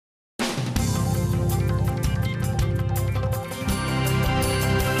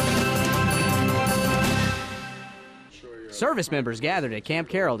Service members gathered at Camp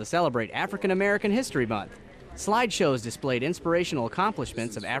Carroll to celebrate African American History Month. Slideshows displayed inspirational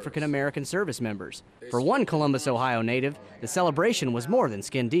accomplishments of African American service members. For one Columbus, Ohio native, the celebration was more than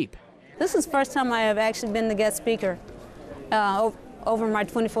skin deep. This is the first time I have actually been the guest speaker over my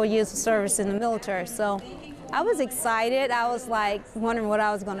 24 years of service in the military. So I was excited. I was like wondering what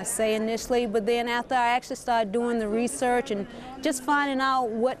I was going to say initially, but then after I actually started doing the research and just finding out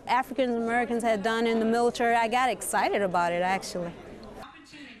what African Americans had done in the military, I got excited about it actually.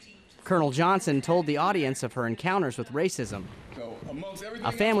 Colonel Johnson told the audience of her encounters with racism.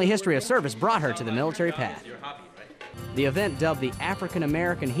 A family history of service brought her to the military path. The event, dubbed the African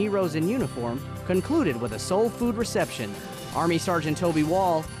American Heroes in Uniform, concluded with a soul food reception. Army Sergeant Toby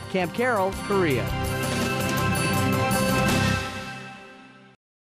Wall, Camp Carroll, Korea.